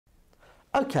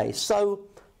Okay, so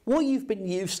what you've been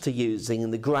used to using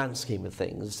in the grand scheme of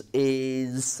things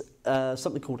is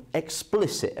something called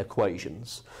explicit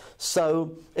equations.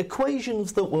 So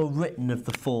equations that were written of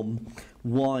the form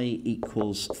y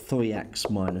equals 3x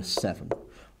minus 7,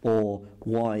 or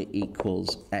y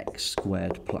equals x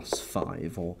squared plus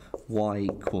 5, or y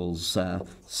equals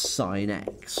sine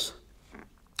x.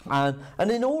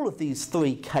 And in all of these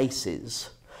three cases,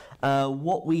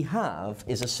 what we have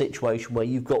is a situation where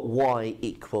you've got y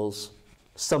equals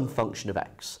some function of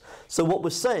x. So what we're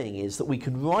saying is that we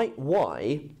can write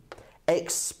y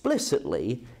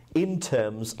explicitly in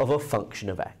terms of a function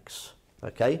of x.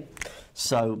 Okay?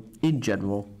 So in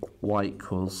general, y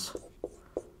equals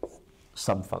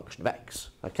some function of x.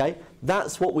 Okay?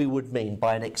 That's what we would mean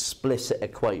by an explicit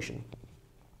equation.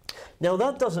 Now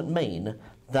that doesn't mean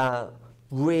that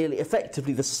really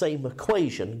effectively the same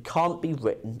equation can't be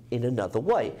written in another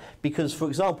way, because for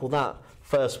example that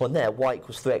first one there, y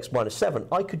equals 3x minus 7,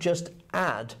 I could just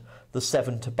add the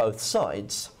 7 to both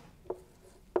sides,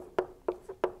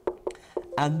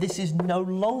 and this is no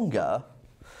longer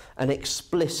an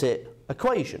explicit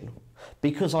equation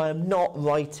because I am not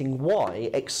writing y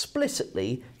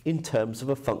explicitly in terms of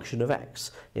a function of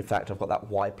x. In fact, I've got that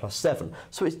y plus 7,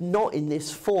 so it's not in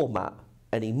this format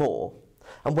anymore.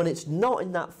 And when it's not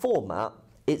in that format,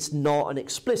 it's not an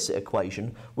explicit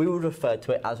equation. We would refer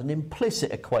to it as an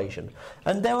implicit equation.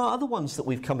 And there are other ones that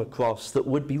we've come across that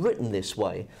would be written this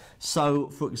way. So,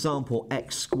 for example,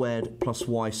 x squared plus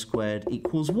y squared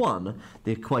equals 1,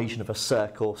 the equation of a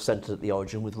circle centered at the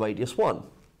origin with radius 1.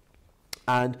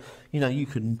 And, you know, you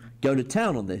can go to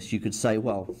town on this. You could say,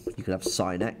 well, you could have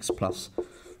sine x plus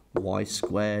y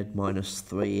squared minus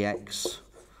 3x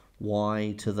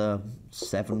y to the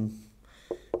 7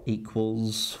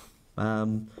 equals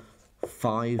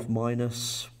 5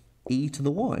 minus e to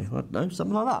the y. I don't know,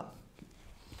 something like that.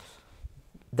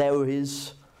 There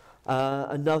is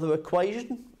another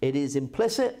equation. It is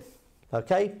implicit,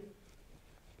 okay?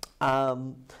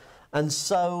 And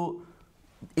so,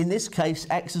 in this case,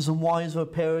 x's and y's are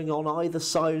appearing on either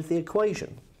side of the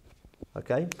equation,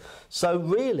 okay? So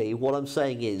really, what I'm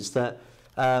saying is that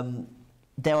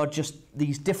there are just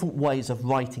these different ways of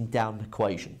writing down an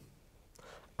equation.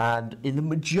 And in the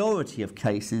majority of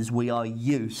cases, we are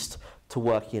used to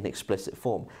working in explicit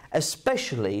form,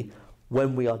 especially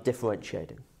when we are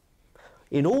differentiating.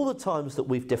 In all the times that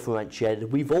we've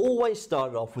differentiated, we've always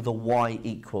started off with a y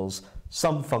equals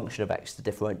some function of x to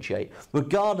differentiate,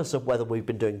 regardless of whether we've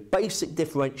been doing basic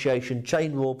differentiation,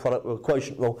 chain rule, product rule,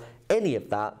 quotient rule, any of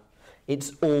that.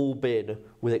 It's all been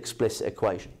with explicit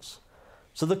equations.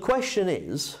 So the question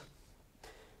is,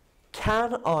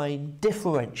 can I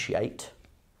differentiate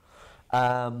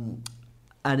an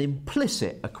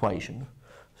implicit equation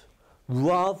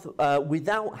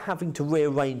without having to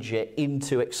rearrange it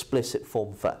into explicit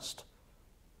form first?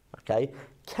 Okay,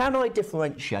 can I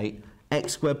differentiate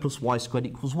x squared plus y squared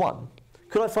equals 1?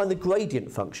 Could I find the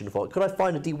gradient function for it? Could I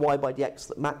find a dy by dx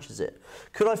that matches it?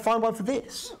 Could I find one for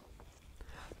this?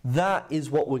 That is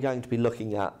what we're going to be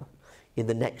looking at in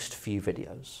the next few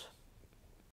videos.